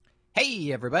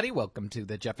Hey, everybody. Welcome to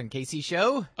the Jeff and Casey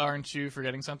Show. Aren't you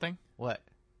forgetting something? What?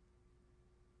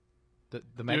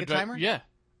 The Mega Timer? Yeah.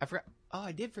 I forgot. Oh,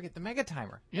 I did forget the Mega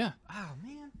Timer. Yeah. Oh,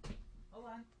 man. Hold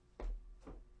on.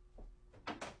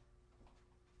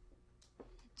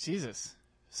 Jesus.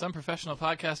 Some professional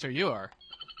podcaster you are.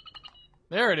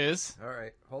 There it is. All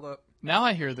right. Hold up. Now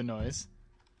I hear the noise.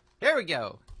 There we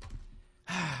go.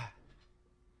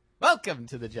 Welcome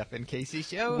to the Jeff and Casey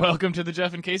Show. Welcome to the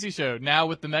Jeff and Casey Show, now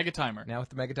with the Mega Timer. Now with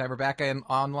the Mega Timer back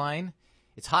online.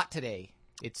 It's hot today.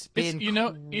 It's been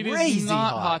it crazy is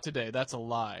not hot. hot today. That's a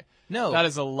lie. No. That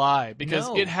is a lie, because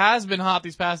No. it has been hot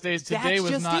these past days. Today That's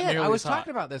was just not it. nearly I was as hot.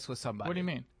 talking about this with somebody. What do you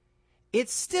mean?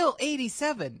 It's still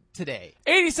 87 today.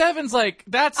 87's like,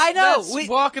 that's, I know. that's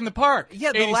walk in the park.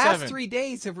 Yeah, the 87. last 3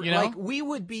 days have, You know? like, we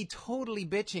would be totally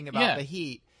bitching about the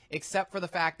heat, except for the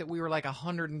fact that we were like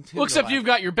 102. Well, except you've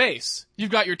got your base.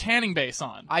 You've got your tanning base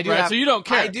on. I do right? have- So you don't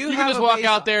care. I do You have can just a walk base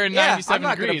out on. there in Yeah, I'm 97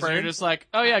 not gonna degrees, and you're burn. just like,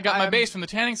 oh yeah, I got my I'm- base from the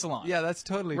tanning salon. Yeah, that's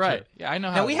totally Right. true. Yeah, I know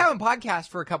how Now, it we is. haven't podcast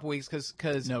for a couple weeks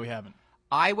because No, we haven't.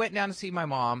 I went down to see my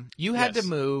mom. You had Yes. to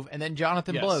move, and then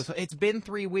Jonathan Yes. blows. So it's been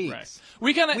 3 weeks. Right.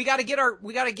 We kind of We got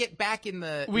to get back in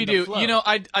the. we in the do. flow. You know,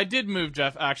 I did move,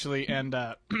 Jeff, actually, and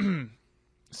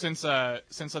since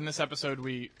on this episode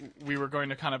we were going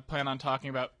to kind of plan on talking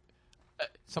about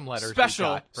some letters. we special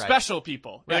got, right. special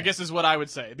people. I Right. guess is what I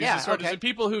would say. These Yeah, are sort okay. of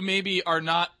people who maybe are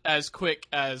not as quick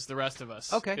as the rest of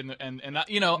us. Okay. And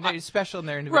you know, They're special in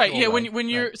their individual right, yeah. way. When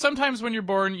you're Right. sometimes when you're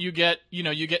born, you get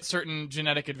certain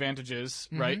genetic advantages,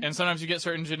 right, and sometimes you get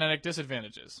certain genetic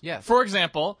disadvantages. Yes. For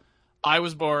example, I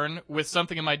was born with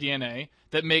something in my DNA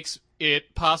that makes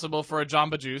it possible for a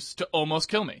Jamba Juice to almost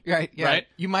kill me. Right, yeah. Right.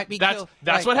 You might be That's killed.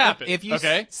 that's Right. what happened. If you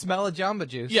okay. smell a Jamba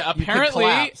Juice, Yeah, you could apparently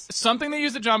collapse. something they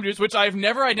use at Jamba Juice, which I've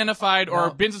never identified or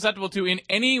No. been susceptible to in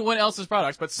anyone else's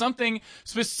products, but something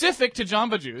specific to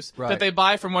Jamba Juice Right. that they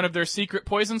buy from one of their secret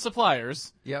poison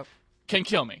suppliers Yep. can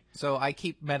kill me. So I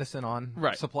keep medicine on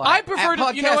Right. supply. I prefer At to-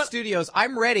 Podcast you know what? Studios.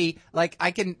 I'm ready. Like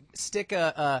I can stick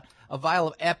a vial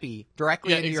of Epi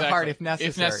directly into your heart if necessary.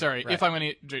 If necessary. Right. If I'm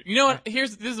going to, you know what?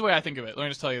 This is the way I think of it. Let me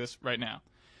just tell you this right now.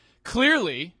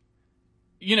 Clearly,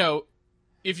 you know,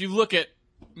 if you look at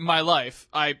my life,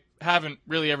 I haven't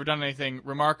really ever done anything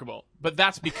remarkable. But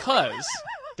that's because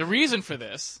the reason for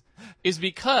this is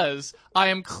because I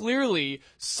am clearly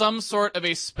some sort of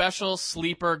a special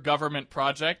sleeper government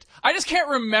project. I just can't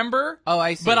remember. Oh,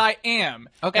 I see. But I am.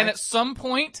 Okay. And at some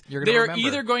point, You're gonna they are remember.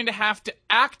 either going to have to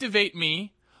activate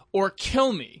me or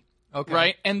kill me. Okay.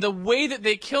 Right? And the way that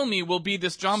they kill me will be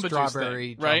this Jamba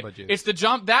Strawberry Juice thing, right? Jamba Juice.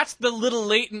 It's that's the little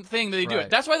latent thing that they do Right. it.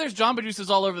 That's why there's Jamba Juices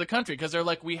all over the country, because they're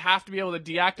like, we have to be able to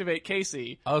deactivate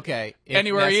Casey Okay. If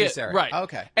anywhere necessary. he is. Right.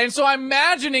 Okay. And so I'm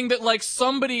imagining that like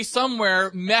somebody somewhere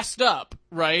messed up,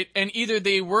 right? And either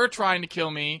they were trying to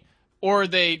kill me or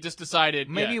they just decided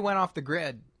Maybe yeah. you went off the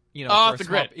grid. You know, Off for a the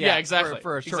small- grid. Yeah, exactly.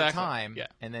 For a short Exactly. time. Yeah.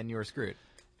 And then you were screwed.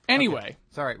 Anyway, Okay.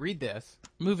 Sorry. Read this.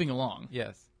 moving along.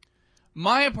 Yes.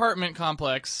 My apartment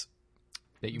complex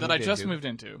That you that moved I just into. moved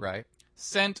into Right.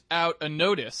 sent out a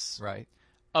notice Right.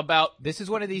 about This is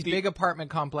one of these big apartment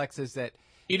complexes that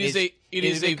it is a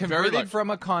very converted large, from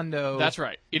a condo. That's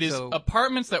right. It is So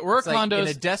apartments that were it's like condos. in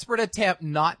a desperate attempt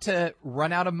not to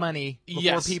run out of money before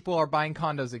Yes. people are buying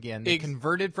condos again. They Ex-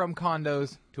 converted from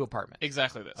condos to apartments.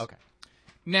 exactly this. Okay.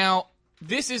 Now,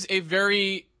 this is a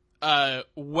very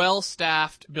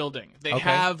well-staffed building. They Okay.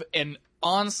 have an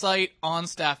on-site,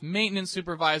 on-staff maintenance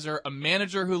supervisor, a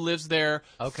manager who lives there,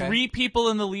 Okay. 3 people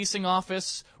in the leasing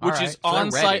office, which All is right. So they're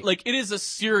on-site. ready. Like, it is a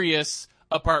serious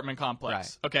apartment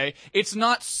complex, okay? It's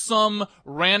not some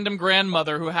random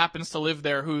grandmother who happens to live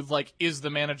there who, like, is the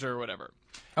manager or whatever.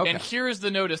 Okay. And here is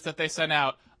the notice that they sent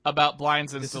out about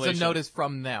blinds This installation. is a notice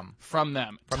from them. from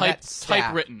them. From that staff.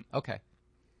 Typewritten. Okay.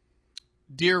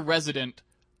 Dear resident,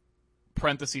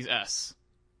 parentheses S.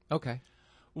 Okay.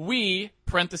 We,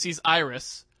 parentheses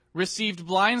Iris, received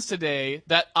blinds today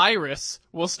that Iris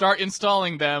will start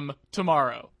installing them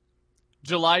tomorrow.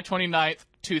 July 29th,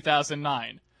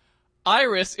 2009.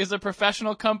 Iris is a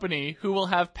professional company who will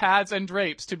have pads and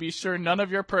drapes to be sure none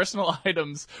of your personal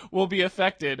items will be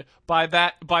affected by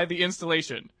the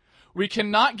installation. We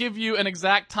cannot give you an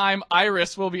exact time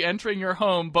Iris will be entering your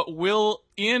home, but will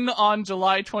in on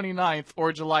July 29th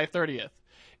or July 30th.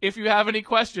 If you have any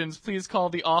questions, please call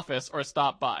the office or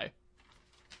stop by.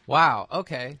 Wow.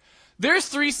 Okay. There's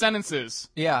 3 sentences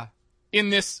Yeah. in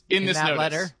this In this that notice.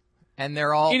 letter, and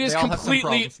they're all. It is they all have some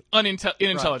completely problems.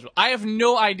 unintelligible. I have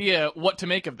no idea what to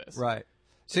make of this. Right.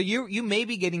 So you may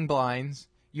be getting blinds.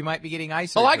 You might be getting eye Oh,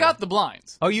 surgery. I got the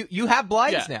blinds. Oh, you have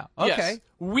blinds Yeah. now. Yes. Okay.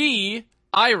 We,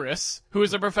 Iris, who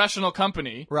is a professional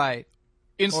company, Right.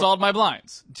 installed my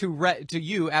blinds to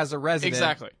you as a resident.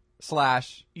 exactly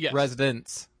 /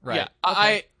 residence. Right. Yeah, Okay.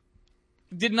 I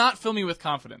did not fill me with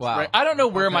confidence. Wow. Right? I don't know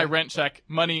where Okay. my rent check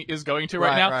money is going to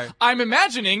right now. Right. I'm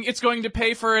imagining it's going to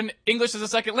pay for an English as a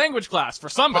second language class for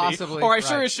somebody. Possibly, or I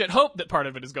sure right. as shit hope that part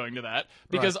of it is going to that.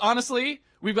 Because honestly,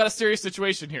 we've got a serious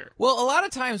situation here. Well, a lot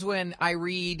of times when I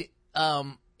read,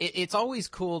 it's always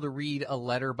cool to read a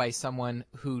letter by someone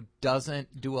who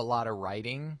doesn't do a lot of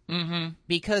writing,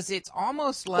 because it's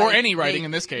almost like Or any writing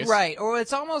in this case. right? Or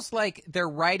it's almost like they're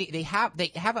writing. They have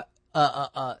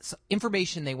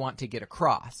information they want to get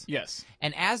across. Yes.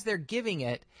 And as they're giving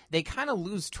it, they kind of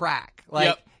lose track.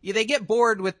 Like they get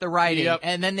bored with the writing,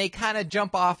 and then they kind of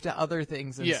jump off to other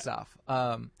things and stuff.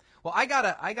 Well, I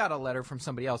got a letter from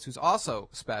somebody else who's also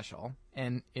special,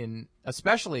 and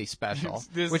especially special,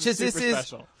 This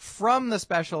is from the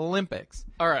Special Olympics.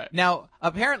 All right. Now,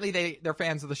 apparently they're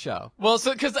fans of the show. Well,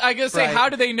 so because I gotta say, Right. how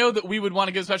do they know that we would want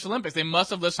to give Special Olympics? They must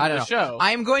have listened I to don't the know. show.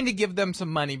 I am going to give them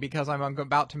some money because I'm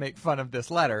about to make fun of this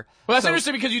letter. Well, that's So-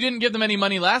 interesting because you didn't give them any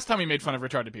money last time we made fun of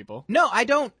retarded people. No, I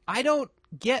don't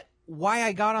get why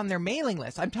I got on their mailing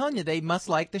list. I'm telling you, they must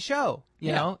like the show.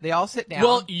 You know, they all sit down.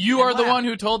 Well, you and are the laugh. one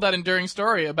who told that enduring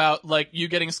story about like you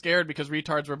getting scared because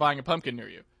retards were buying a pumpkin near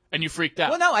you, and you freaked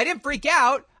out. Well, no, I didn't freak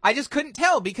out. I just couldn't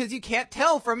tell because you can't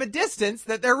tell from a distance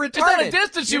that they're retarded. It's not a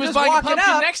distance. She You're was just buying a walking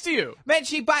pumpkin up. next to you. Man,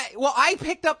 well, I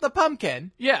picked up the pumpkin,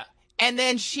 Yeah. and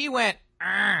then she went,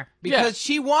 because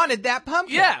she wanted that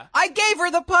pumpkin. Yeah. I gave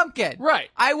her the pumpkin. Right.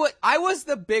 I was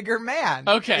the bigger man.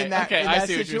 Okay. In that, okay. in I that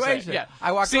see what situation. you're saying. Yeah.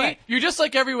 I walked See, away. you're just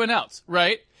like everyone else,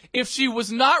 right? If she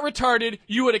was not retarded,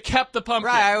 you would have kept the pumpkin.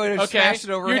 Right, I would have okay? smashed it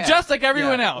over her You're head. just like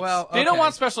everyone Yeah, else. well, They don't okay.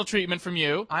 want special treatment from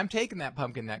you. I'm taking that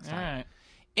pumpkin next All time. right.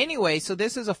 Anyway, so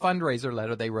this is a fundraiser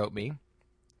letter they wrote me,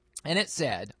 and it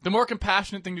said, The more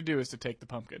compassionate thing to do is to take the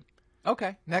pumpkin.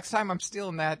 okay, next time I'm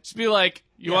stealing that. Just be like,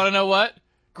 you want to know what?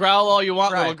 Growl all you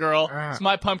want, Right. little girl. It's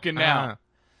my pumpkin now.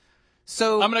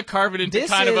 So I'm gonna carve it into this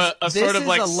kind of is- a sort this of is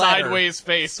like a letter. sideways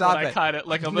face Stop when I it. cut it,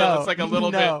 like a little. It's like a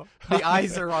little no. bit. The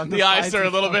eyes are on the The eyes sides are a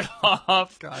of little the- bit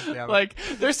off. God damn it. Like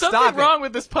there's Stop something it. wrong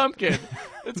with this pumpkin.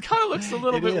 It kind of looks a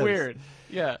little It bit is. weird.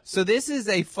 Yeah. So this is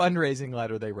a fundraising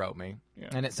letter they wrote me,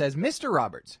 and it says, Mr.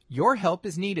 Roberts, your help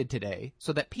is needed today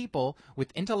so that people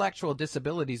with intellectual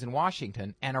disabilities in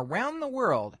Washington and around the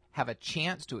world have a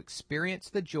chance to experience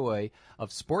the joy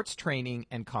of sports training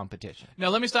and competition. Now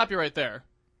let me stop you right there,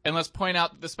 and let's point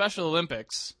out that the Special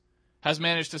Olympics has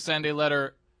managed to send a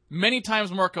letter many times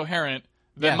more coherent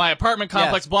than Yes. my apartment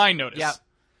complex Yes. blind notice. Yep.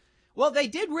 Well, they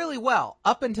did really well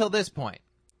up until this point.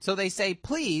 So they say,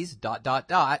 please, ...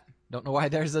 Don't know why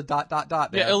there's a ... there.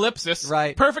 Yeah, ellipsis.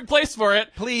 Right. Perfect place for it.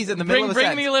 Please, in the middle of a Bring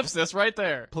sentence. the ellipsis right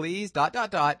there. Please, ...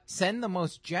 Send the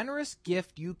most generous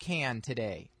gift you can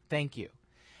today. Thank you.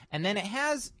 And then it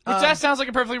has... Which that sounds like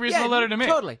a perfectly reasonable letter to me.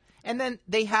 Totally. And then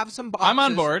they have some boxes. I'm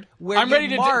on board. Where I'm you ready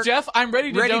to mark, Jeff. I'm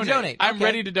ready to donate. I'm Okay.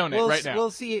 ready to donate We'll, right now. We'll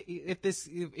see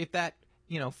if that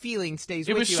feeling stays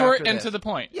It with was you short after and this. to the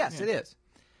point. Yes, Yeah. it is.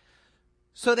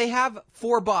 So they have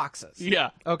 4 boxes.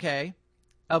 Yeah. Okay.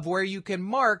 Of where you can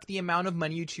mark the amount of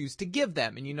money you choose to give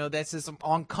them. And this is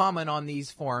common on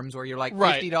these forms where you're like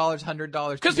Right. $50,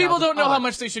 $100, Because people don't know $2,000. how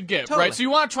much they should give, Totally. right? So you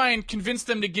want to try and convince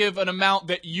them to give an amount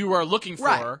that you are looking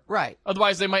for. Right.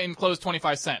 Otherwise, they might enclose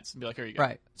 25 cents and be like, here you go.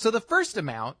 Right. So the first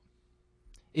amount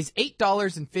is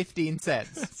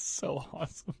 $8.15. So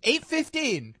awesome.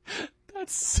 $8.15.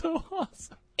 That's so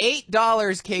awesome.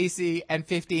 $8, Casey, and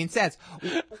 15 cents.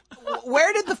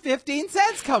 Where did the 15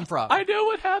 cents come from? I know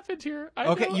what happened here.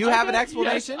 You have an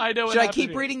explanation? Yes, I know what Should I happened keep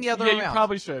here. reading the other Yeah, amounts? you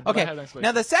probably should. but I Okay. have an explanation.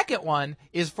 Now the second one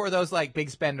is for those like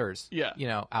big spenders.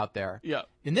 Yeah. Out there. Yeah.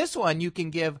 In this one, you can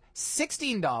give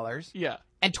 $16 Yeah.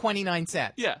 and 29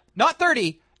 cents. Yeah. Not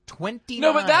 30, 29.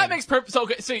 No, but that makes perfect. So,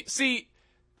 okay, see,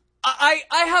 I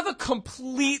have a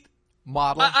complete.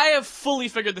 model. I have fully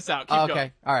figured this out. Keep okay.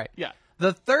 going. All right. Yeah.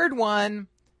 The third one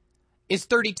is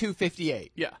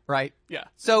 $32.58. Yeah. Right. Yeah.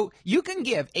 So you can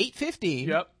give $8.15.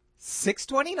 Yep.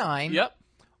 $6.29. Yep.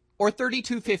 Or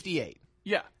 $32.58.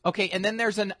 Yeah. Okay, and then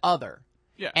there's an other.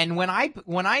 Yeah. And when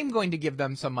I'm going to give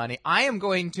them some money, I am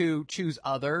going to choose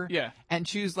other. Yeah. And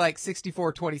choose like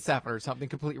 64.27 or something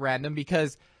completely random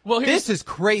because Well, this is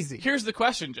crazy. Here's the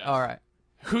question, Jeff. All right.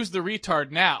 Who's the retard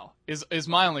now? Is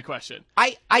my only question.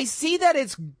 I see that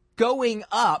it's going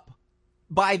up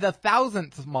by the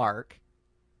 1,000th mark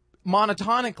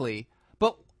monotonically,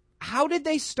 but how did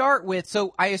they start with?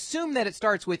 So I assume that it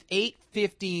starts with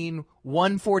 8.15,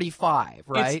 145,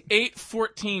 right? It's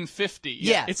 8.14.50.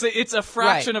 Yes. It's a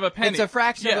fraction Right. of a penny. It's a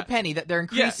fraction Yeah. of a penny that they're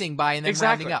increasing by and then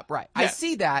Exactly. rounding up. Right. Yeah. I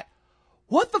see that.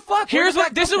 What the fuck? This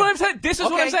is what I'm saying. This is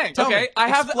what I'm saying. Tell Okay, me. I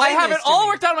have it all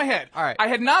worked out in my head. All right. I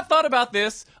had not thought about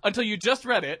this until you just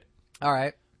read it. All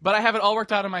right. But I have it all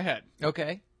worked out in my head.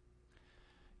 Okay.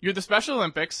 You're the Special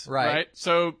Olympics, right?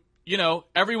 So,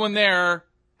 everyone there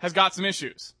has got some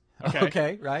issues.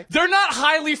 Okay, right. They're not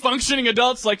highly functioning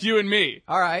adults like you and me.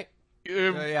 All right.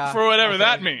 For whatever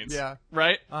that means. Yeah.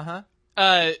 Right? Uh-huh.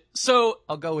 So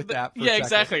I'll go with that for a yeah, second.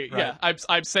 Exactly. Right. Yeah.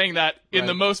 I'm saying that in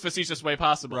the most facetious way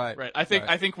possible. Right. I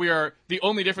think we are the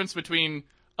only difference between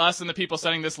us and the people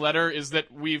sending this letter is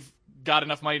that we've got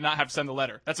enough money to not have to send the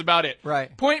letter. That's about it.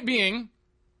 Right. Point being,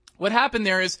 what happened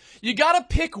there is you got to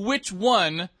pick which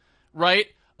one, right,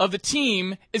 of the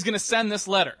team is going to send this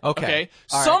letter. Okay.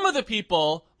 Some of the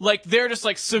people, they're just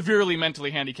severely mentally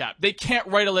handicapped. They can't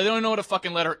write a letter. They don't know what a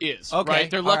fucking letter is. Okay.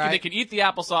 Right? They're lucky they can eat the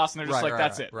applesauce, and they're just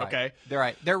that's it. Right. Okay. They're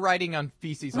right. They're writing on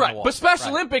feces on the wall. But Special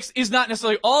Olympics is not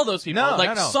necessarily all those people.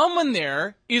 No. Someone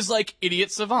there is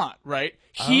idiot savant, right?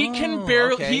 He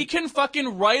he can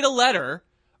fucking write a letter,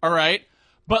 all right?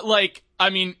 But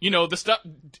the stuff,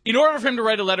 in order for him to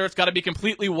write a letter, it's got to be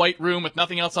completely white room with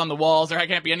nothing else on the walls. There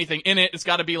can't be anything in it. It's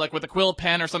got to be with a quill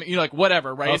pen or something,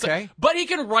 whatever, right? Okay. But he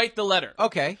can write the letter.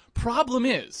 Okay. Problem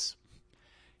is,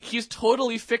 he's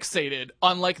totally fixated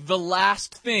on the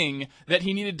last thing that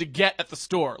he needed to get at the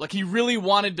store. He really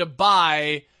wanted to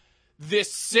buy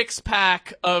this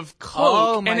 6-pack of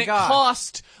Coke, and it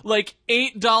cost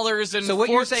 $8.14 so what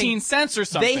you're saying, or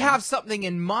something. They have something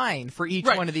in mind for each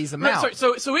one of these amounts. Right,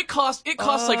 so it costs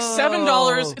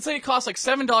 $7. It's it costs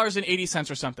 $7.80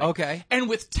 or something. Okay. And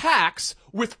with tax,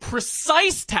 with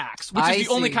precise tax, which is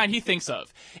the only kind he thinks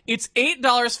of, it's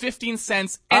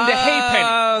 $8.15 and a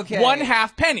half penny.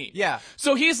 1/2 penny. Yeah.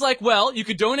 So he's well, you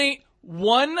could donate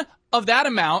one of that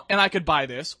amount and I could buy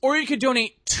this, or you could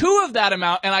donate 2 of that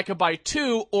amount and I could buy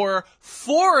 2, or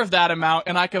 4 of that amount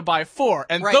and I could buy 4.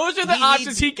 And those are the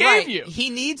options he gave you. He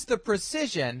needs the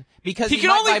precision because he can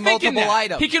only buy think multiple in that.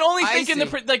 items. He can only think in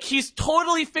he's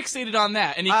totally fixated on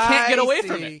that and he can't get away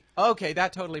from it. Okay,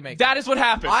 that totally makes sense. That is what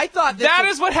happened. I thought that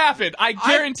is what happened. I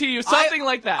guarantee you something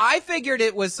like that. I figured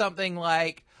it was something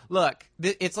look,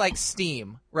 it's like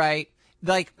Steam, right?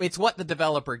 It's what the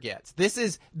developer gets.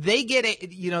 They get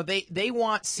it, they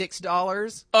want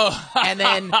 $6. And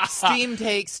then Steam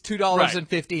takes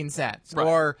 $2.15. Right.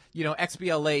 Or,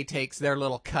 XBLA takes their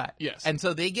little cut. Yes. And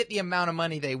so they get the amount of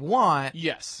money they want.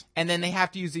 Yes. And then they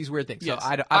have to use these weird things. Yes.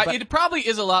 So it probably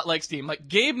is a lot like Steam.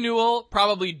 Gabe Newell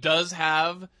probably does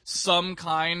have some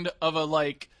kind of a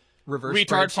reverse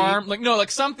retard spreadsheet. farm.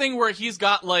 Something where he's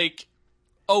got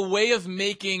a way of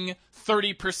making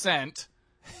 30%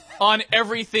 on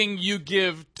everything you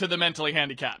give to the mentally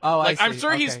handicapped. Oh, I see. I'm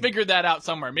sure he's figured that out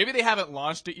somewhere. Maybe they haven't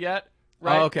launched it yet,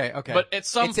 right? Oh, okay. But at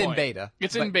some it's point. in beta.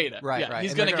 It's in beta. Right, yeah, right.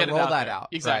 He's And going to they're get roll it that there. out.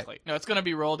 Exactly. Right. No, it's going to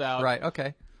be rolled out. Right,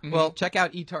 okay. Mm-hmm. Well, check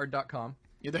out etard.com.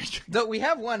 Yeah, Though we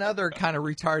have one other kind of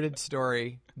retarded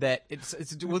story that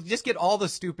we'll just get all the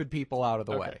stupid people out of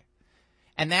the way.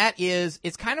 And that is,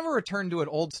 it's kind of a return to an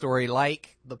old story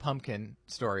like the pumpkin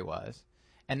story was.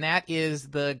 And that is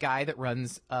the guy that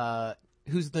runs,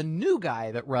 who's the new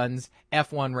guy that runs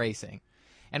F1 racing.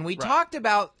 And we talked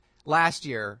about last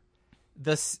year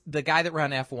the guy that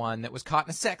ran F1 that was caught in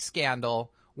a sex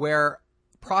scandal where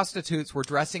prostitutes were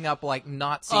dressing up like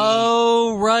Nazi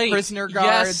prisoner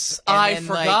guards. Yes, I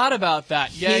forgot about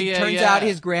that. Yeah, turns out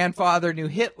his grandfather knew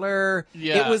Hitler.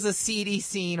 Yeah. It was a seedy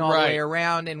scene all the way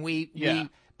around, and we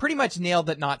pretty much nailed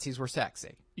that Nazis were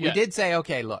sexy. Yeah. We did say,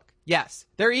 okay, look, yes,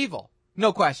 they're evil.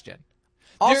 No question.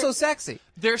 Also sexy.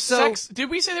 They're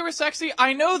Did we say they were sexy?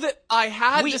 I know that I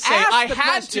had to say,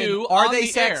 are they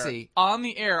sexy? On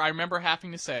the air, I remember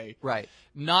having to say, right,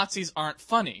 Nazis aren't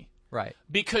funny. Right.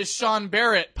 Because Sean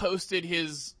Barrett posted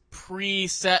his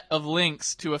pre-set of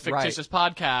links to a fictitious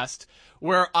podcast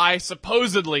where I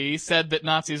supposedly said that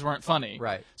Nazis weren't funny.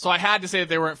 Right. So I had to say that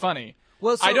they weren't funny.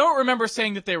 Well, I don't remember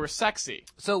saying that they were sexy.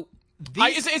 So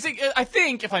I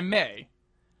think, if I may,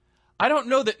 I don't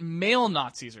know that male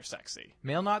Nazis are sexy.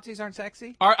 Male Nazis aren't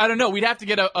sexy? I don't know. We'd have to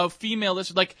get a female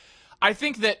list. I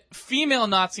think that female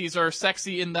Nazis are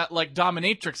sexy in that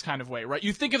dominatrix kind of way, right?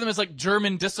 You think of them as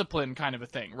German discipline kind of a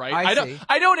thing, right?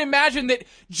 I don't imagine that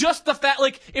just the fact,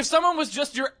 if someone was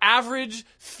just your average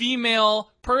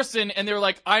female person and they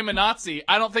were I'm a Nazi,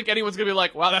 I don't think anyone's gonna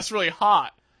be wow, that's really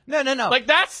hot. No.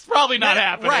 That's probably not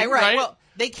happening, right? Well,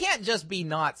 they can't just be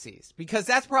Nazis because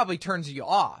that probably turns you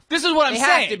off. This is what I'm saying.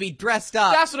 They have to be dressed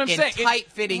up. That's what I'm saying.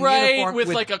 Tight-fitting uniform with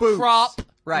a boots. Crop.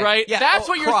 Right. Yeah. That's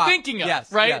what you're thinking of,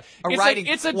 yes, right?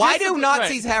 Yes. Why do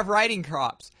Nazis have riding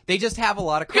crops? They just have a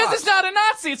lot of crops. Because it's not a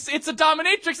Nazi. It's a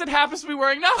dominatrix that happens to be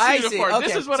wearing Nazi uniform. Okay.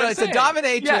 This is what so I'm saying. it's a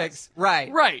dominatrix, yes.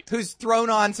 right? Who's thrown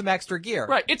on some extra gear,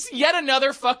 right? It's yet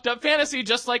another fucked up fantasy,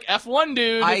 just like F1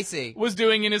 dude was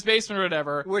doing in his basement or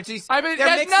whatever. Which he's, I mean, it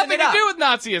has nothing to do with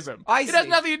Nazism. It has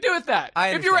nothing to do with that.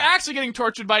 If you were actually getting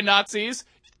tortured by Nazis,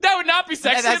 that would not be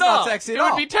sexy at all. Not sexy at all.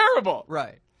 It would be terrible.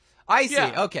 Right. I see.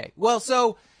 Yeah. Okay. Well,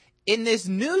 so in this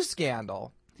news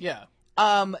scandal,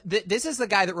 this is the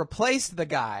guy that replaced the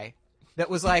guy that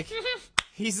was like,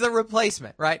 he's the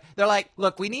replacement, right? They're like,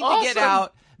 look, we need to get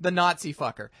out the Nazi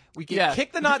fucker. We can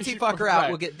kick the Nazi fucker out.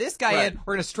 We'll get this guy in.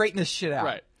 We're going to straighten this shit out.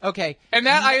 Right. Okay. And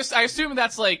that, I assume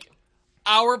that's like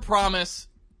our promise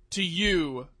to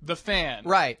you, the fan.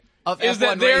 Right. Of is F1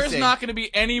 that there's racing. not going to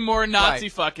be any more Nazi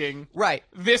fucking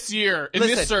this year in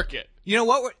this circuit. You know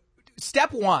what?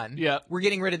 Step 1, we're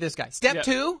getting rid of this guy. Step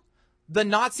 2, the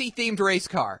Nazi-themed race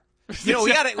car. You know,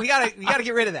 we gotta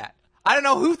get rid of that. I don't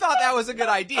know who thought that was a good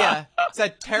idea. It's a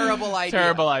terrible idea.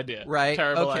 Terrible idea. Right?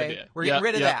 Terrible idea. We're getting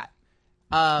rid of that.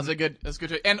 That's a good.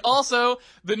 And also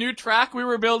the new track we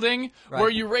were building, where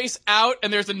you race out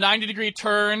and there's a 90-degree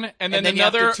turn, and then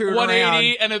another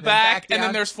 180 and a back, and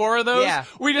then there's 4 of those. Yeah.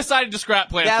 We decided to scrap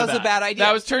plans. That was a bad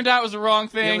idea. That turned out it was the wrong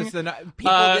thing. It was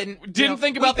people didn't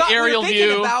think about the aerial view. We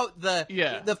were thinking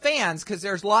about the fans, because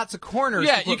there's lots of corners.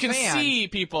 Yeah, to you can fans. see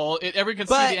people. Everyone can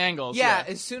see the angles. Yeah,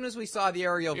 as soon as we saw the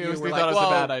aerial view, we thought it was a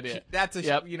bad idea. That's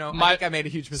I think I made a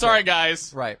huge mistake. Sorry,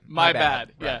 guys. Right. My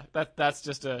bad. Right. Yeah, that's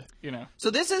just a So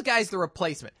this guy's the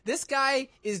replacement. This guy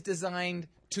is designed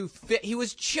to fit. He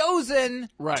was chosen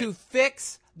to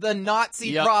fix the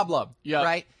Nazi problem.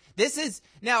 Right. This is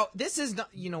not,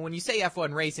 when you say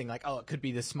F1 racing, like, oh, it could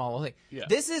be this small thing. Yeah.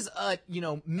 This is a,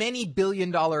 many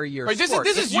 $billion-a year sport.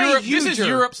 This is Europe. This is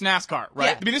Europe's NASCAR, right?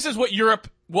 Yeah. I mean, this is what Europe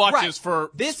watches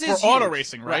for auto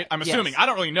racing, right? I'm assuming. Yes. I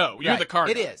don't really know. You're the car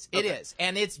guy. It is. Okay. It is.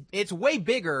 And it's way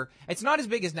bigger. It's not as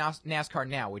big as NASCAR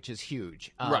now, which is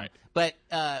huge. Right. But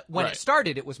when it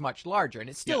started, it was much larger. And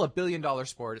it's still a billion-dollar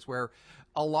sport. It's where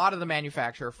a lot of the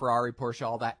manufacturer, Ferrari, Porsche,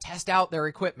 all that, test out their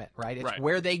equipment, right? It's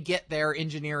where they get their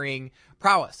engineering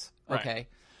prowess, okay? Right.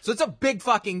 So it's a big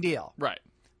fucking deal. Right.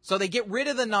 So they get rid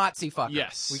of the Nazi fucker.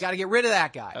 Yes. We got to get rid of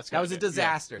that guy. That was a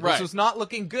disaster. Yeah. This was not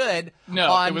looking good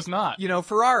it was not.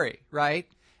 Ferrari, right?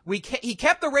 He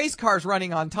kept the race cars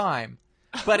running on time,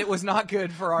 but it was not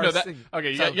good for our you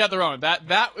got the wrong one.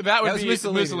 That would be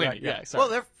Mussolini. Right? Yeah, well,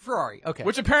 they're Ferrari, okay.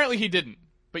 Which apparently he didn't.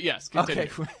 But yes, continue.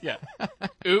 Okay. Yeah.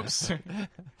 Oops.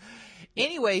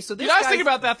 Anyway, so this I was thinking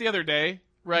about that the other day,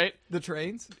 right? The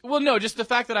trains? Well, no, just the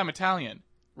fact that I'm Italian,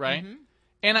 right? Mm-hmm.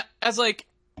 And as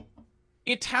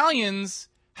Italians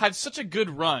had such a good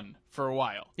run for a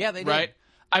while. Yeah, they did. Right?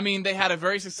 I mean, they had a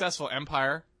very successful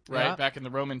empire, right? Back in the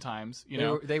Roman times, They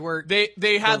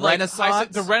had the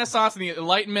Renaissance. The Renaissance and the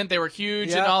Enlightenment, they were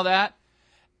huge and all that.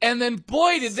 And then,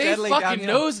 boy, did they fucking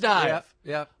nosedive.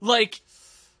 Yeah. Like,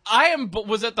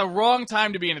 was at the wrong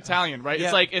time to be an Italian, right?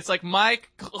 Yeah. It's like my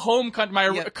home country,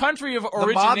 my country of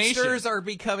origination. The mobsters are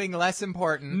becoming less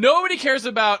important. Nobody cares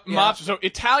about mobsters. So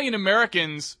Italian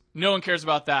Americans, no one cares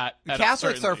about that.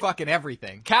 Catholics are fucking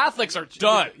everything. Catholics are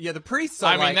done. Yeah, the priests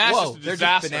are that's whoa, just a they're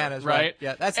disaster, just bananas, right?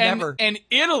 Yeah, that's never. And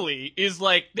Italy is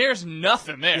like, there's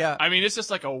nothing there. Yeah. I mean, it's just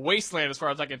like a wasteland as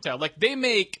far as I can tell. Like, they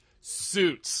make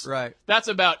suits. Right. That's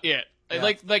about it. Yeah.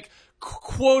 Like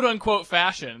quote unquote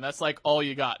fashion. That's like all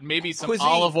you got. Maybe some cuisine.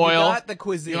 Olive oil. You got the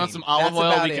cuisine. You want some olive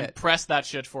That's oil? We can press that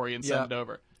shit for you and send it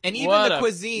over. And even the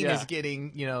cuisine is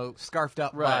getting, scarfed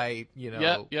up by,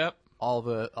 all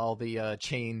the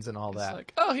chains and all that. It's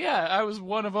like, oh yeah, I was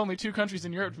one of only 2 countries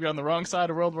in Europe to be on the wrong side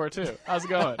of World War II. How's it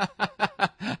going?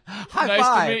 High nice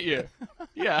five. to meet you.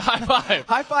 Yeah, high five.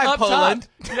 High five, Up Poland.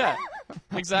 Top. Yeah,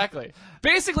 exactly.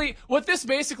 Basically, what this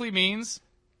basically means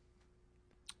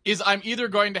is I'm either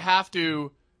going to have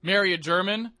to marry a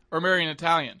German or marry an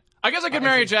Italian. I guess I could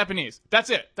marry a Japanese. That's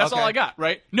it. That's all I got,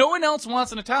 right? No one else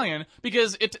wants an Italian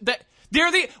because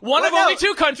they're the one of only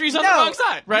 2 countries on the wrong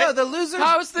side, right? No, the losers.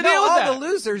 How's the deal with that? All the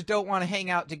losers don't want to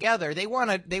hang out together. They want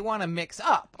to mix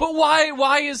up. But why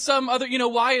is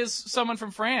why is someone from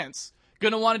France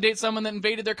going to want to date someone that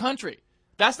invaded their country?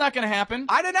 That's not going to happen.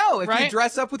 I don't know. If you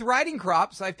dress up with riding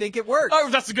crops, I think it works. Oh,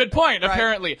 that's a good point,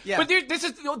 apparently. Yeah. But this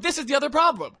is the other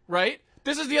problem, right?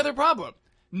 This is the other problem.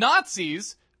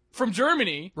 Nazis from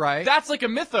Germany, that's like a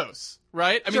mythos,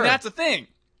 right? I mean, that's a thing.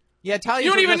 Yeah, Italians.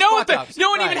 You don't even know what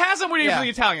no one even has them when you're the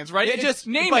Italians, right? Yeah, just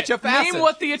name it. Name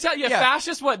what the Italian.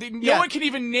 Fascist. What? No one can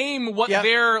even name what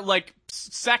their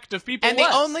sect of people was. And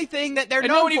the only thing that they're known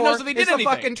no one even knows for that they did is the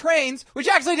fucking trains, which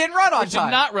actually didn't run on time.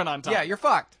 Did not run on time. Yeah, you're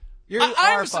fucked.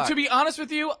 To be honest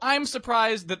with you, I'm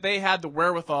surprised that they had the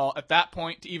wherewithal at that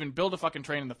point to even build a fucking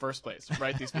train in the first place,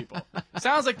 right? These people.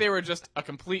 Sounds like they were just a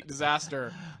complete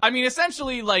disaster. I mean,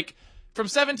 essentially, like, from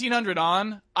 1700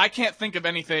 on, I can't think of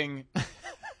anything.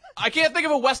 I can't think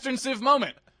of a Western Civ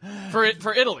moment for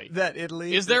Italy. That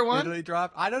Italy is there one? Italy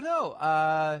dropped. I don't know.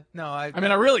 No, I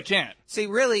mean, I really can't. See,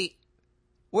 really,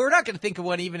 we're not going to think of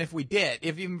one, even if we did.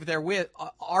 Even if there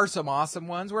are some awesome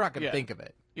ones, we're not going to think of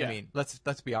it. Yeah. I mean,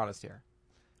 let's be honest here.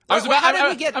 I'm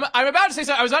about to say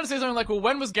something. I was about to say something like, well,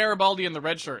 when was Garibaldi in the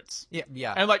red shirts?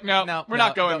 Yeah. And like, no, we're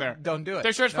not going there. Don't do it.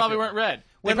 Their shirts probably weren't red.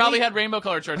 They probably had rainbow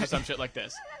colored shirts or some shit like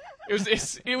this.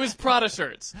 It was Prada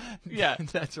shirts. Yeah,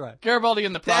 that's right. Garibaldi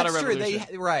and the Prada Revolution.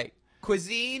 That's true. Right.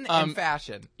 Cuisine and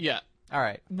fashion. Yeah. All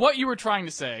right. What you were trying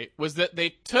to say was that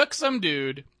they took some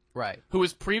dude, right, who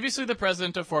was previously the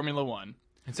president of Formula One,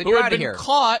 and said, who had been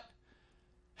caught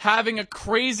having a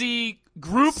crazy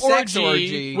group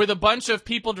orgy with a bunch of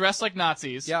people dressed like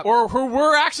Nazis, or who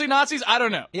were actually Nazis. I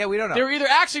don't know. Yeah, we don't know. They were either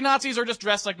actually Nazis or just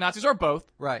dressed like Nazis, or both.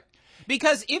 Right.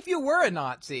 Because if you were a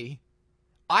Nazi,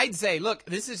 I'd say, look,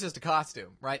 this is just a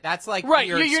costume, right? That's like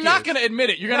you're not going to admit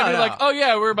it. You're going to be like, oh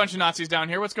yeah, we're a bunch of Nazis down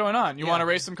here. What's going on? You want to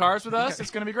race some cars with us?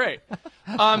 It's going to be great.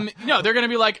 No, they're going to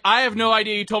be like, I have no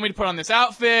idea. You told me to put on this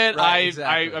outfit. Right,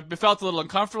 I felt a little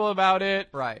uncomfortable about it.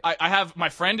 Right. I have my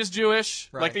friend is Jewish.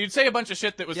 Right. Like you'd say a bunch of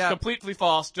shit that was completely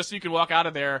false, just so you could walk out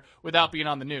of there without being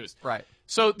on the news. Right.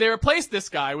 So they replaced this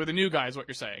guy with a new guy, is what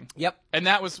you're saying. Yep. And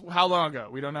that was how long ago?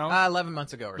 We don't know. 11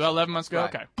 months ago or so. 11 months ago.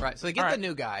 Right. Okay. Right. So they get the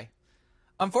new guy.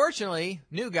 Unfortunately,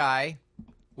 new guy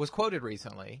was quoted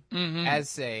recently as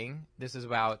saying, this is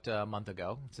about a month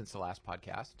ago since the last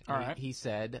podcast. All right. He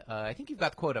said, I think you've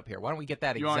got the quote up here. Why don't we get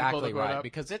that you exactly right? Up?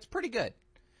 Because it's pretty good.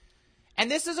 And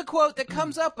this is a quote that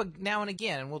comes up now and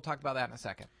again, and we'll talk about that in a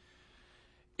second.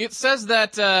 It says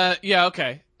that,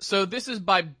 okay. So this is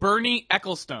by Bernie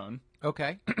Ecclestone.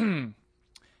 Okay.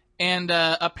 And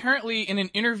apparently in an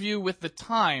interview with the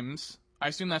Times... I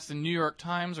assume that's the New York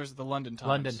Times, or is it the London Times?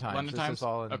 London Times. London This Times? is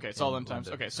all it's all London Times.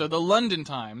 London. Okay, so the London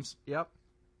Times. Yep.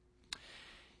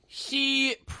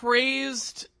 He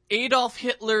praised Adolf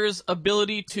Hitler's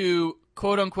ability to,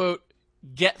 quote-unquote,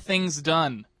 get things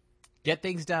done. Get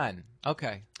things done.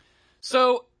 Okay.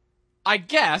 So, I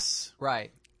guess,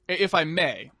 right, if I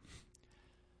may,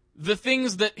 the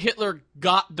things that Hitler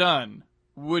got done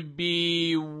would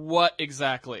be what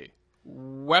exactly?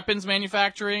 Weapons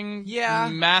manufacturing,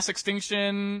 mass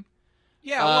extinction,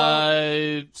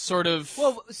 sort of.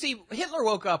 Well, see, Hitler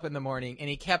woke up in the morning and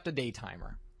he kept a day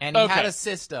timer, and he had a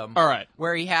system,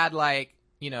 where he had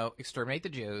exterminate the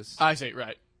Jews. I see,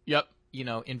 right? Yep.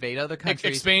 Invade other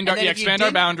countries, expand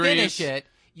our boundaries. Finish it.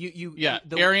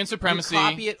 Aryan supremacy. You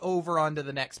copy it over onto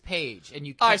the next page, and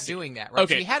you kept doing that, right?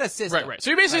 Okay. So you had a system. Right. So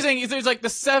you're basically saying there's like the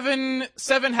seven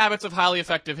habits of highly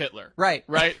effective Hitler. Right.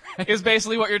 Is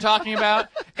basically what you're talking about.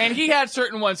 And he had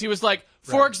certain ones. He was like,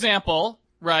 for example,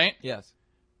 right? Yes.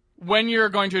 When you're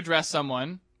going to address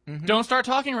someone, don't start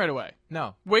talking right away.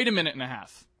 No. Wait a minute and a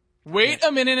half. Wait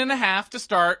a minute and a half to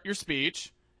start your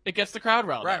speech. It gets the crowd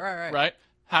riled up. Right.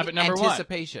 Habit number one.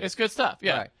 Anticipation. It's good stuff.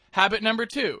 Yeah. Right. Habit number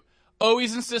two.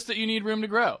 Always insist that you need room to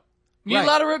grow. You need a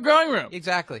lot of growing room.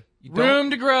 Exactly.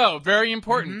 Room to grow. Very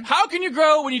important. How can you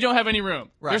grow when you don't have any room?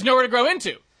 Right. There's nowhere to grow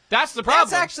into. That's the problem.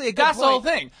 That's actually a good That's point. the whole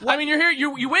thing. I mean, you're here,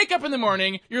 you wake up in the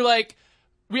morning, you're like,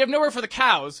 we have nowhere for the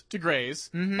cows to graze,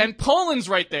 and Poland's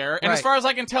right there, and as far as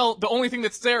I can tell, the only thing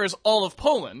that's there is all of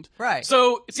Poland. Right.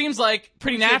 So it seems like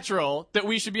pretty natural that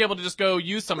we should be able to just go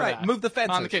use some of that. Move the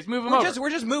fences. On the case. Move them over. We're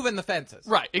just moving the fences.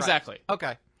 Right, exactly.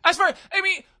 Okay.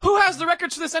 Who has the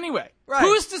records for this anyway? Right.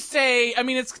 Who's to say? I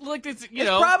mean, it's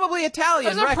probably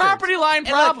Italian. There's a property line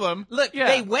problem. Look,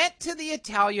 they went to the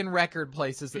Italian record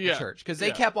places at the church because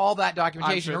they kept all that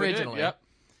documentation originally. Yep.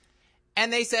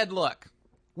 And they said, "Look,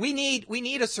 we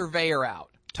need a surveyor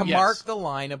out to mark the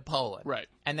line of Poland." Right.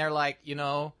 And they're like,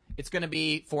 it's going to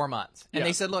be 4 months. And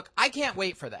they said, "Look, I can't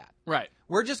wait for that. Right.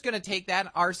 We're just going to take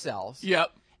that ourselves."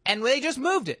 Yep. And they just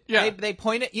moved it. Yeah. They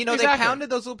pointed, they Exactly.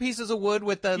 pounded those little pieces of wood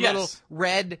with the little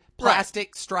red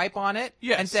plastic stripe on it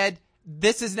and said,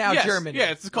 this is now Germany.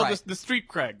 Yeah, it's called the Street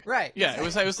Craig. Right. Yeah, it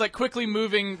was like quickly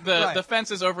moving the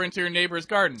fences over into your neighbor's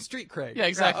garden. Street Craig. Yeah,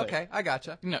 exactly. Okay, I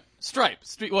gotcha. No,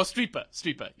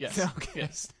 Stripa, yes. Okay.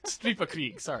 Yes, Stripa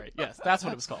Krieg, sorry. Yes, that's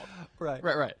what it was called.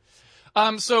 Right.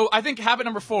 So I think habit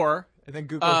number 4. And then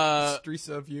Google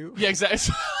Strisa View. Yeah,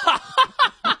 exactly.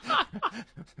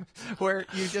 Where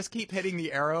you just keep hitting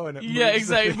the arrow and it moves. Yeah,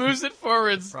 exactly. It moves it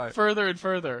forwards further and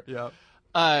further. Yeah.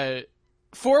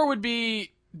 4 would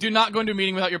be do not go into a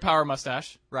meeting without your power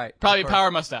mustache. Right. Probably a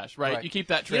power mustache, right? You keep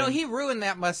that trim. He ruined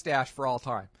that mustache for all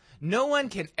time. No one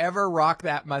can ever rock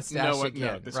that mustache No,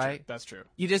 again, that's right? true. That's true.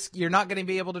 You're not going to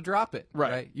be able to drop it,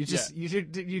 Right. You just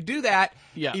you do that,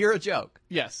 Yeah. you're a joke.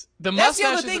 Yes. The That's the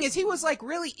mustache other thing is he was like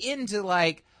really into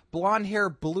like blonde hair,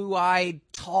 blue eyed,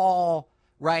 tall,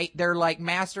 right? They're like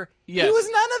master. Yes. He was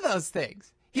none of those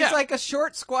things. He's Yeah. like a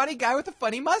short, squatty guy with a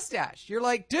funny mustache. You're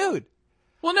like, dude.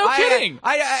 Well, no kidding.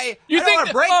 I don't want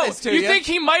to break this to you. You think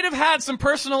he might have had some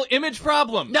personal image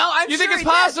problem? No, I'm You sure think it's he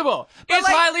did. possible? But, It's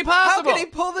like, highly possible. How can he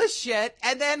pull this shit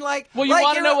and then like? Well, you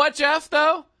want to know what, Jeff?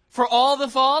 Though, for all the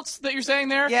faults that you're saying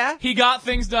there, Yeah. he got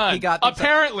things done. He got things done.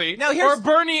 apparently. Now, here's- or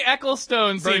Bernie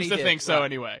Ecclestone Bernie seems to did, think so right.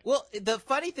 anyway. Well, the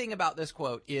funny thing about this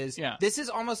quote is this is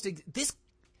almost this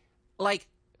like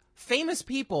famous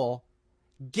people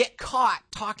get caught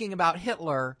talking about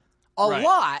Hitler a Right.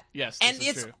 lot. Yes, and this is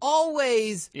it's true.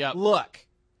 always Yep. look.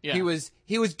 Yeah.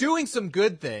 He was doing some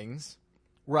good things,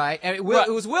 right? And it Right.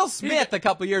 was Will Smith a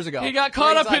couple years ago. He got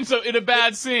where caught he's up like, in a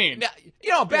bad scene.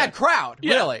 a bad crowd,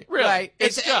 Yeah, really, really. right?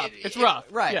 It's tough. It's rough.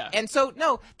 right? Yeah. And so,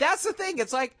 no, that's the thing.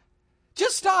 It's like,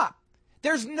 just stop.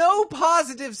 There's no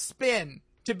positive spin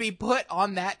to be put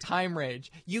on that time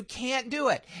range. You can't do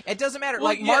it. It doesn't matter. Well,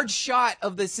 like yeah. Marge Schott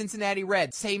of the Cincinnati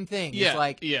Reds, same thing. Yeah, It's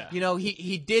like, yeah.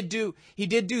 he did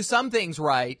do some things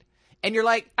right, and you're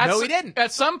like, no, he didn't.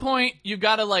 At some point, you've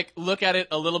got to like look at it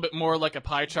a little bit more like a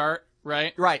pie chart,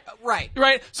 right? Right.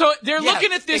 Right. So they're Yes,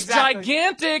 looking at this exactly.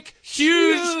 gigantic,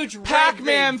 huge red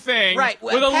Pac-Man thing right?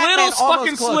 with a Pac-Man little almost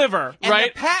fucking close. sliver, and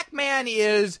right? The Pac-Man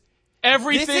is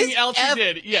Everything else he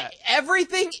did, yeah.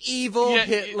 Everything evil Yeah,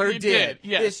 Hitler he did.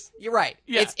 yes. You're right.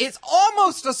 Yeah. It's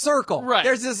almost a circle. Right.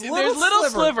 There's this little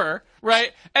sliver,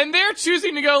 right? And they're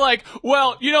choosing to go like,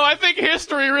 well, I think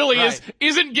history really Right.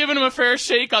 isn't giving him a fair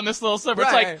shake on this little sliver.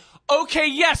 It's Right. like, okay,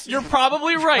 yes, you're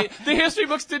probably right. The history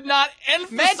books did not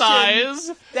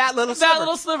emphasize that little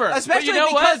sliver. Especially But you know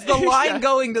because what? the line Yeah.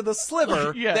 going to the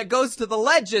sliver Yeah. that goes to the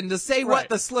legend to say Right. what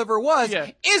the sliver was Yeah.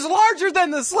 is larger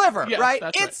than the sliver, Yes, right?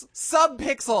 that's right. It's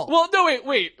sub-pixel. Well, no,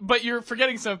 wait, but you're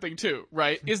forgetting something too,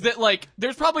 right? Is that like,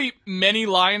 there's probably many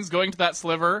lines going to that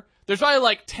sliver. There's probably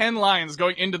like 10 lines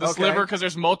going into the Okay. sliver because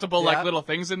there's multiple Yeah. like little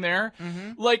things in there.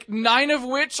 Like 9 of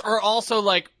which are also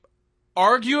like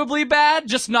arguably bad,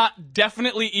 just not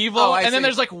definitely evil. Oh, I and then see.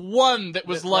 there's like one that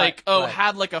was like, right.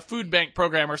 had like a food bank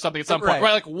program or something at some Right. point,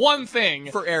 right? Like one thing.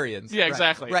 For Aryans. Yeah, Right.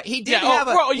 exactly. Right. He did Yeah, have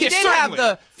yeah, he did have certainly.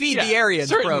 the Feed the Aryans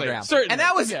certainly, program. Certainly. And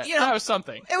that was, Yeah, you know, that was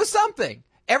something. it was something.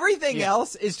 Everything Yeah.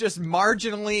 else is just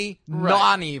marginally Right.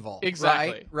 non-evil.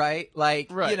 Exactly. Right? Like,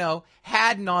 Right.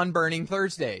 had non-burning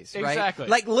Thursdays, right? Exactly.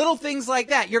 Like little things like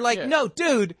that. You're like, Yeah. no,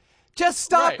 dude, just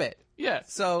stop Right. it. Yeah.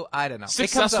 So, I don't know. It comes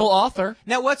Successful up- author.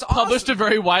 Now, what's Published awesome, a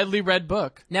very widely read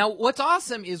book. now, what's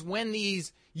awesome is when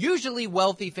these usually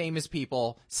wealthy, famous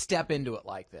people step into it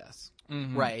like this,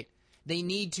 right? They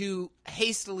need to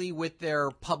hastily, with their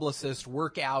publicist,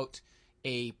 work out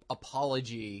a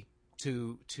apology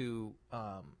to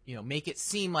make it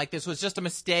seem like this was just a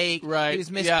mistake. Right. He was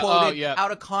Yeah. misquoted, Oh, yeah.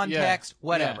 out of context, Yeah.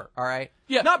 whatever. Yeah. All right.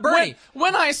 Yeah. Not Bernie.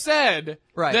 When I said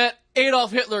Right. that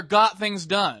Adolf Hitler got things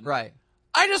done. Right.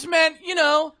 I just meant,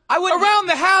 I wouldn't- around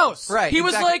the house. Right, He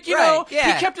was exactly. like, Right,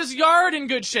 yeah. he kept his yard in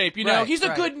good shape, Right, He's a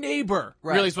right. good neighbor.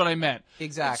 Right. Really is what I meant.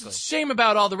 Exactly. It's a shame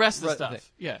about all the rest of the Right, stuff. right.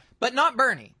 Yeah. But not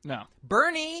Bernie. No.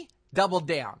 Bernie doubled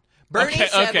down. Bernie Okay,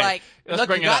 said, okay. like, Let's look,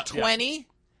 bring you it got up, yeah. 20.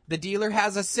 The dealer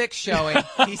has a 6 showing.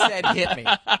 He said, hit me.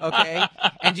 Okay?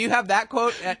 And do you have that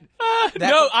quote?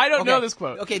 No, I don't know Okay. this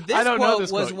quote. Okay, this I don't know quote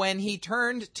this was quote. when he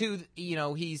turned to,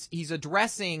 he's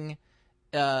addressing,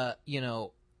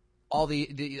 all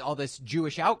all this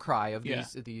Jewish outcry of Yeah.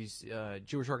 these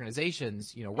Jewish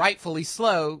organizations, rightfully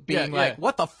slow, being Yeah, like, yeah.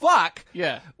 what the fuck?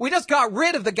 Yeah. We just got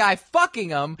rid of the guy fucking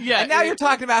them, Yeah, and now yeah. you're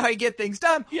talking about how you get things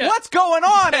done. Yeah. What's going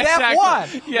on at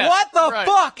Exactly. F1? Yeah, What the right.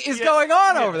 fuck is Yeah. going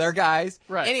on Yes. over there, guys?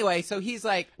 Right. Anyway, so he's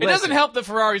like, It doesn't listen. help that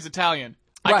Ferrari's Italian.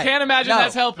 I Right. can't imagine No.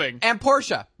 that's helping. And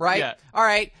Porsche, right? Yeah. All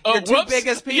right, Oh, your two whoops.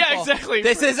 biggest people. Yeah, exactly.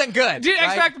 This isn't good. In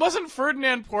right? fact, wasn't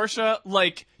Ferdinand Porsche,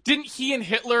 didn't he and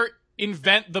Hitler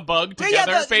invent the bug Yeah,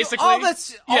 together, the- basically? all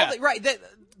this, Yeah. right?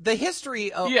 The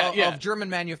history of, Yeah, yeah. of German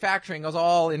manufacturing is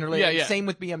all interrelated. Yeah, yeah. Same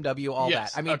with BMW, all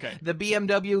Yes, that. I mean, okay. the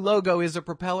BMW logo is a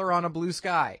propeller on a blue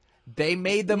sky. They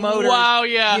made the motor. Wow,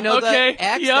 yeah, okay, the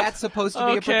X, yep. that's supposed to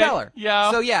be a Okay, propeller.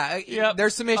 yeah. So, yeah, Yep.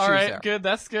 there's some issues All right, there. good,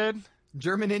 that's good.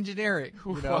 German engineering.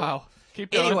 Wow.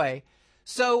 Keep going. Anyway,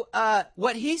 so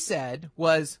what he said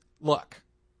was, look,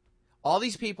 all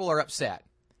these people are upset.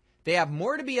 They have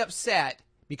more to be upset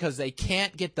because they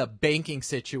can't get the banking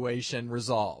situation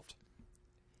resolved.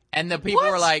 And the people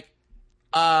What? were like,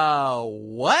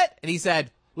 what? And he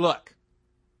said, look,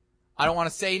 I don't want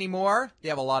to say anymore. They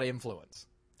have a lot of influence.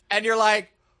 And you're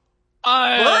like,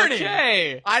 Bernie,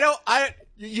 Okay.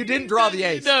 You didn't draw the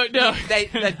ace. No.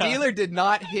 The dealer did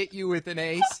not hit you with an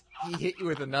ace. He hit you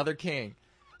with another king.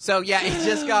 So, yeah, it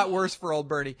just got worse for old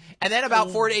Bernie. And then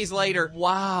about 4 days later,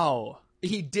 wow,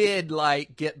 he did,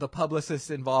 like, get the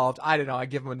publicists involved. I don't know. I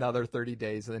give him another 30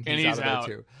 days, and then he's out of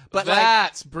there, too. But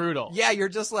that's brutal. Yeah, you're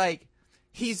just like,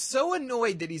 he's so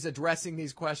annoyed that he's addressing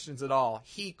these questions at all.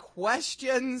 He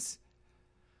questions,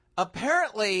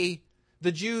 apparently,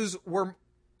 the Jews were,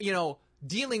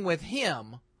 dealing with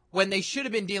him when they should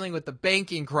have been dealing with the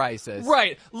banking crisis.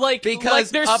 Right.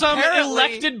 Because there's some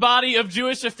elected body of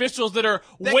Jewish officials that are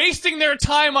wasting their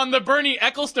time on the Bernie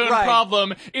Ecclestone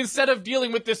problem instead of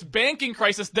dealing with this banking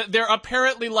crisis that they're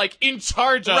apparently, in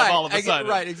charge of all of a sudden.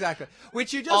 Right, exactly.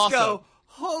 Which you just go,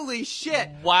 holy shit.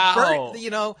 Wow.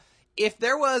 If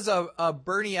there was a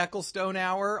Bernie Ecclestone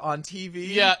hour on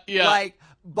TV,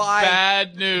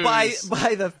 bad news.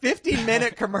 By the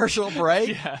 15-minute commercial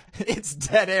break, it's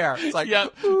dead air. It's like, yeah.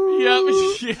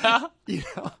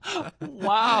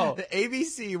 Wow. The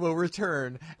ABC will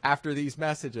return after these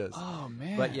messages. Oh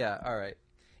man. But yeah, all right.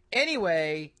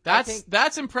 Anyway,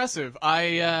 that's impressive.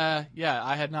 I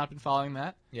had not been following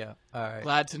that. Yeah. All right.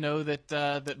 Glad to know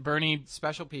that Bernie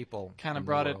special people kind of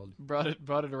brought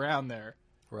it around there.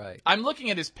 Right. I'm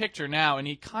looking at his picture now, and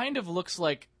he kind of looks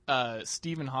like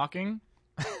Stephen Hawking.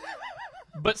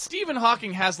 But Stephen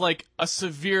Hawking has, a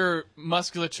severe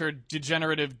musculature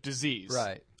degenerative disease.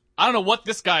 Right. I don't know what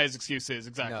this guy's excuse is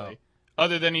exactly. No.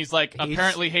 Other than he's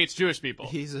apparently hates Jewish people.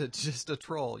 He's just a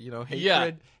troll, hatred.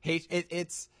 Yeah.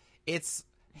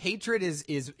 Hatred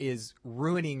is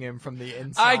ruining him from the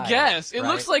inside. I guess. It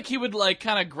looks like he would,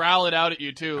 kind of growl it out at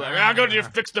you, too. I'm going to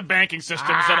fix the banking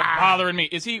system instead of bothering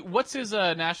me. What's his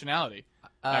nationality?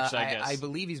 Actually, I guess. I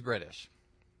believe he's British.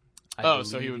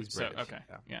 So he would. Okay.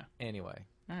 Yeah. Anyway.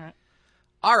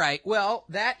 All right. Well,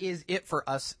 that is it for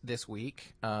us this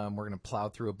week. We're going to plow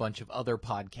through a bunch of other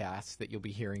podcasts that you'll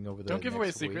be hearing over the Don't give away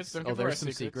weeks. secrets. Don't give away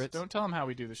secrets. Don't tell them how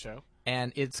we do the show.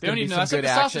 And it's going to be some that's good like the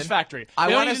action. Sausage Factory.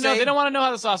 They don't want to know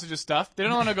how the sausage is stuffed. They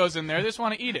don't want to know what goes in there. They just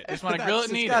want to eat it. They just want to grill it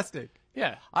and disgusting. Eat it.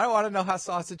 Yeah. I don't want to know how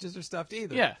sausages are stuffed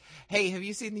either. Yeah. Hey, have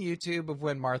you seen the YouTube of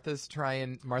when Martha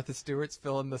Stewart's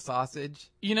filling the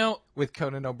sausage? With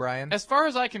Conan O'Brien? As far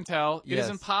as I can tell, it is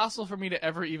impossible for me to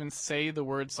ever even say the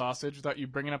word sausage without you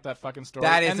bringing up that fucking story.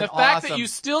 And the fact that you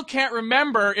still can't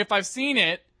remember if I've seen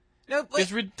it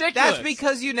is ridiculous. That's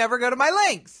because you never go to my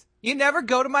links. You never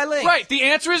go to my links. Right. The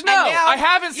answer is no. Now, I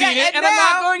haven't seen it, and I'm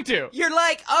not going to. You're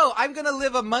like, I'm going to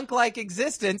live a monk-like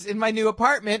existence in my new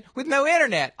apartment with no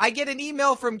internet. I get an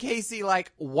email from Casey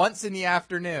once in the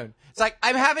afternoon. It's like,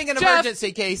 I'm having an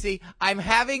emergency, Casey. I'm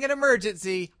having an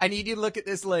emergency. I need you to look at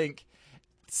this link.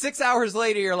 6 hours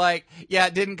later, you're like, yeah,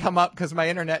 it didn't come up because my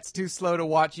internet's too slow to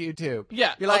watch YouTube.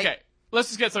 Yeah. You're like, okay. Let's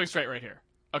just get something straight right here.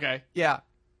 Okay. Yeah.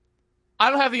 I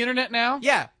don't have the internet now.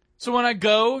 Yeah. So when I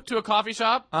go to a coffee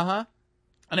shop, and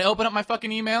I open up my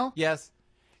fucking email, yes,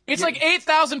 it's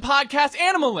 8,000 podcast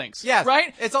animal links. Yes,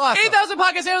 right? It's awesome. 8,000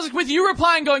 podcast animal links with you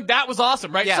replying, going, "That was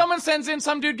awesome," right? Yeah. Someone sends in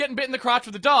some dude getting bit in the crotch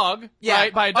with a dog,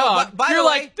 right? By a By dog. the You're way,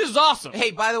 like, "This is awesome."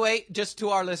 Hey, by the way, just to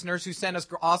our listeners who send us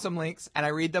awesome links, and I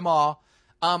read them all.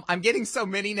 I'm getting so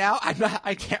many now.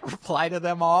 I can't reply to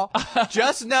them all.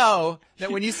 Just know that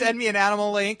when you send me an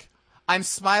animal link, I'm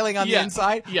smiling on the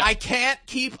inside. Yeah. I can't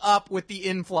keep up with the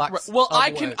influx. Well,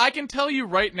 I can tell you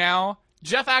right now,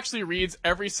 Jeff actually reads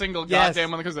every single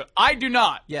goddamn one because I do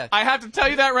not. Yes. I have to tell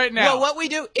you that right now. Well, what we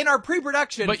do in our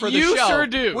pre-production for the show. But you sure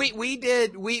do. We went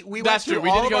through true.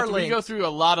 all of our links. We go through a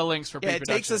lot of links for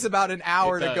pre-production. It takes us about an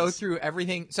hour to go through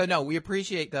everything. So no, we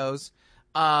appreciate those.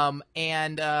 No,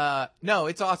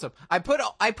 it's awesome. I put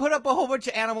up a whole bunch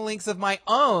of animal links of my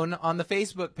own on the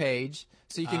Facebook page.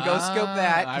 So you can go scope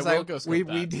that. I will go scope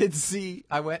that. We did see,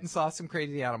 I went and saw some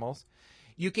crazy animals.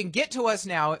 You can get to us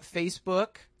now at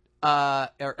Facebook.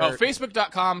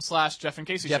 Facebook.com/Jeff and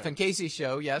Casey Show. Jeff and Casey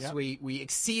Show, yes. Yep. We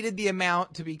exceeded the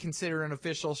amount to be considered an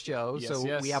official show.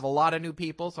 We have a lot of new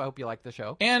people, so I hope you like the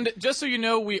show. And just so you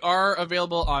know, we are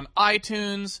available on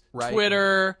iTunes,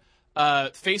 Twitter,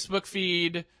 Facebook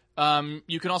feed.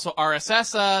 You can also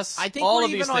RSS us. I think we're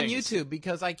even on YouTube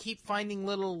because I keep finding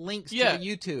little links to the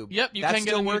YouTube. Yep, you can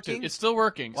get on YouTube. It's still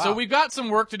working. Wow. So we've got some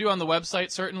work to do on the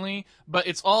website, certainly, but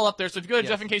it's all up there. So if you go to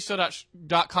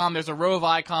jeffandcasey.com, there's a row of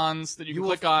icons that you can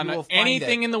click on.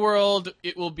 Anything in the world,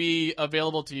 it will be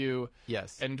available to you.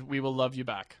 Yes. And we will love you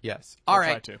back. Yes. All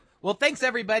right. Well, thanks,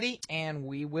 everybody, and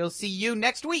we will see you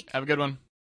next week. Have a good one.